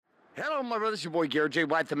Hello, my brothers. Your boy Garrett J.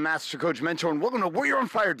 White, the Master Coach Mentor, and welcome to Warrior on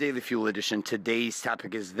Fire Daily Fuel Edition. Today's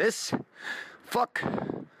topic is this: fuck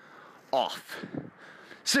off.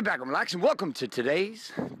 Sit back and relax, and welcome to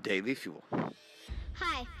today's Daily Fuel.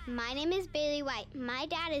 Hi, my name is Bailey White. My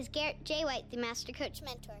dad is Garrett J. White, the Master Coach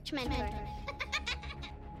Mentor.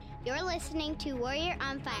 You're listening to Warrior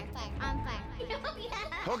on Fire.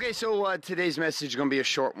 Okay, so today's message is going to be a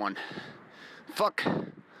short one. Fuck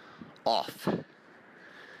off.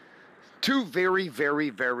 Two very,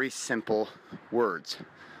 very, very simple words.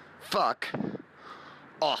 Fuck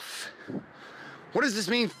off. What does this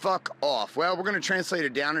mean, fuck off? Well, we're going to translate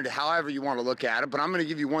it down into however you want to look at it, but I'm going to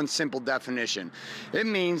give you one simple definition. It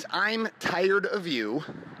means I'm tired of you.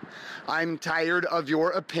 I'm tired of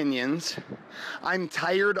your opinions. I'm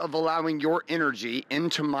tired of allowing your energy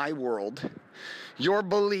into my world. Your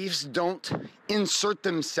beliefs don't insert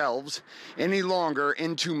themselves any longer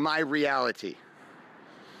into my reality.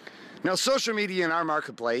 Now, social media in our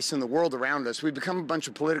marketplace and the world around us, we've become a bunch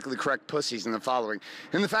of politically correct pussies in the following.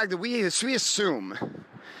 In the fact that we assume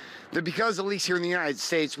that because, at least here in the United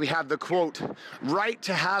States, we have the, quote, right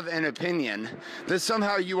to have an opinion, that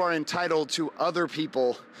somehow you are entitled to other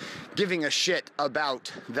people giving a shit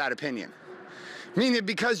about that opinion. Meaning that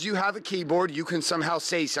because you have a keyboard, you can somehow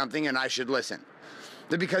say something and I should listen.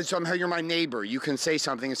 That because somehow you're my neighbor, you can say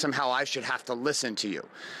something and somehow I should have to listen to you.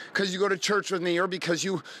 Because you go to church with me, or because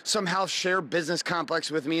you somehow share business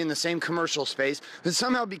complex with me in the same commercial space, that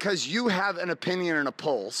somehow because you have an opinion and a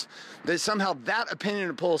pulse, that somehow that opinion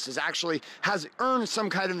and pulse has earned some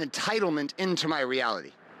kind of entitlement into my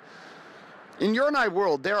reality. In your and I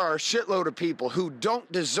world, there are a shitload of people who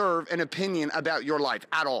don't deserve an opinion about your life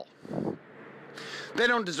at all. They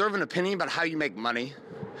don't deserve an opinion about how you make money.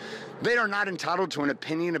 They are not entitled to an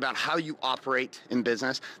opinion about how you operate in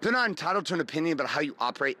business. They're not entitled to an opinion about how you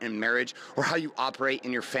operate in marriage, or how you operate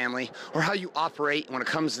in your family, or how you operate when it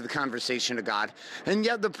comes to the conversation of God. And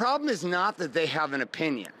yet the problem is not that they have an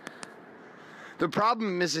opinion. The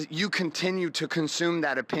problem is that you continue to consume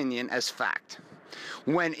that opinion as fact.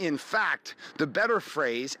 When in fact, the better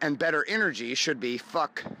phrase and better energy should be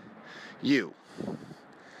fuck you.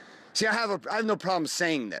 See, I have no problem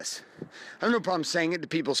saying this. I have no problem saying it to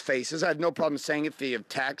people's faces. I have no problem saying it via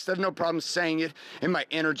text. I have no problem saying it in my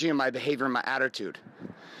energy and my behavior and my attitude.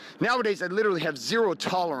 Nowadays, I literally have zero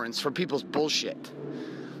tolerance for people's bullshit.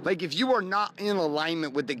 Like, if you are not in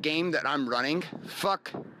alignment with the game that I'm running,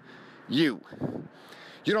 fuck you.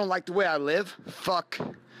 You don't like the way I live? Fuck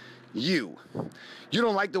you. You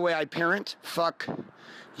don't like the way I parent? Fuck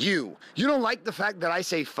you. You don't like the fact that I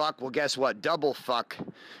say fuck? Well, guess what? Double fuck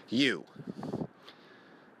you.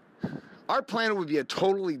 Our planet would be a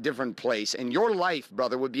totally different place, and your life,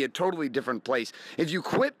 brother, would be a totally different place if you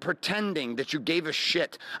quit pretending that you gave a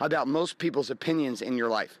shit about most people's opinions in your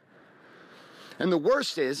life. And the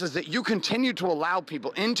worst is that you continue to allow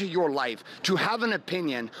people into your life to have an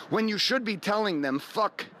opinion when you should be telling them,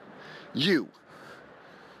 fuck you.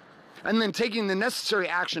 And then taking the necessary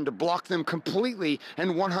action to block them completely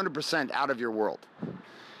and 100% out of your world.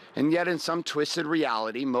 And yet in some twisted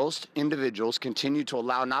reality, most individuals continue to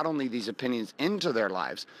allow not only these opinions into their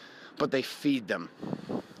lives, but they feed them.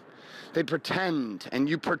 They pretend, and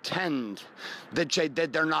you pretend, that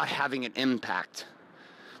they're not having an impact.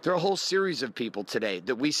 There are a whole series of people today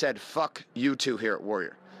that we said, fuck you to here at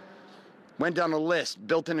Warrior. Went down a list,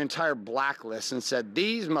 built an entire blacklist, and said,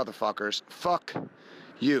 these motherfuckers, fuck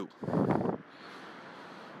you.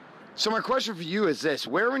 So my question for you is this: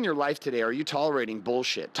 where in your life today are you tolerating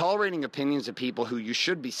bullshit, tolerating opinions of people who you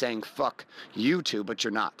should be saying fuck you to, but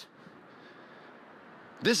you're not?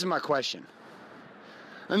 This is my question.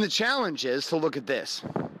 And the challenge is to look at this.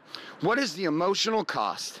 What is the emotional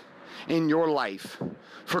cost in your life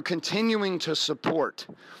for continuing to support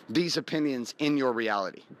these opinions in your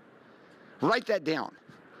reality? Write that down.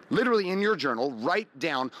 Literally in your journal, write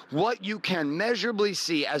down what you can measurably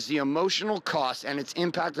see as the emotional cost and its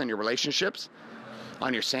impact on your relationships,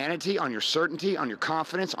 on your sanity, on your certainty, on your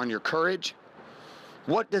confidence, on your courage.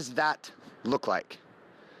 What does that look like?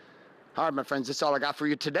 All right, my friends, that's all I got for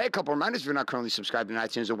you today. A couple reminders: if you're not currently subscribed to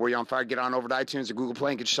iTunes or Warrior on Fire, get on over to iTunes or Google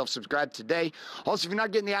Play and get yourself subscribed today. Also, if you're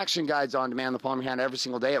not getting the action guides on demand in the palm of your hand every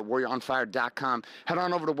single day at warrioronfire.com, head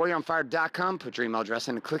on over to warrioronfire.com, put your email address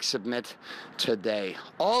in, and click submit today.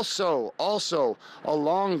 Also,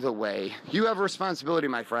 along the way, you have a responsibility,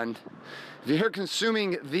 my friend. If you're here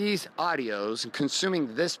consuming these audios and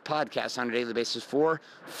consuming this podcast on a daily basis for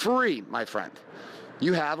free, my friend,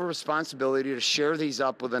 you have a responsibility to share these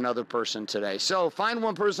up with another person today. So find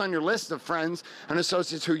one person on your list of friends and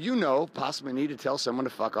associates who you know possibly need to tell someone to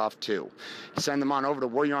fuck off too. Send them on over to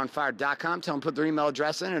warrioronfire.com. Tell them to put their email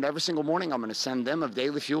address in, and every single morning I'm going to send them a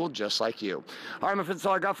daily fuel just like you. All right, my friends, that's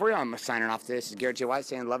all I got for you. I'm signing off today. This is Garrett J. White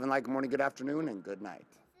saying love and light, good morning, good afternoon, and good night.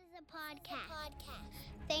 This is a podcast.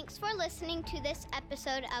 Thanks for listening to this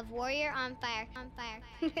episode of Warrior on Fire.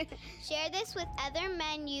 Share this with other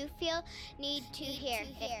men you feel need to hear.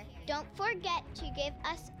 Don't forget to give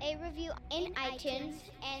us a review in iTunes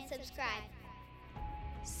and subscribe.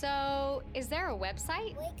 So, is there a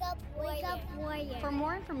website? Wake up, warrior. For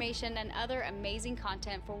more information and other amazing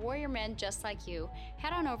content for warrior men just like you,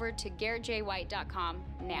 head on over to GarrettJWhite.com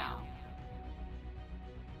now.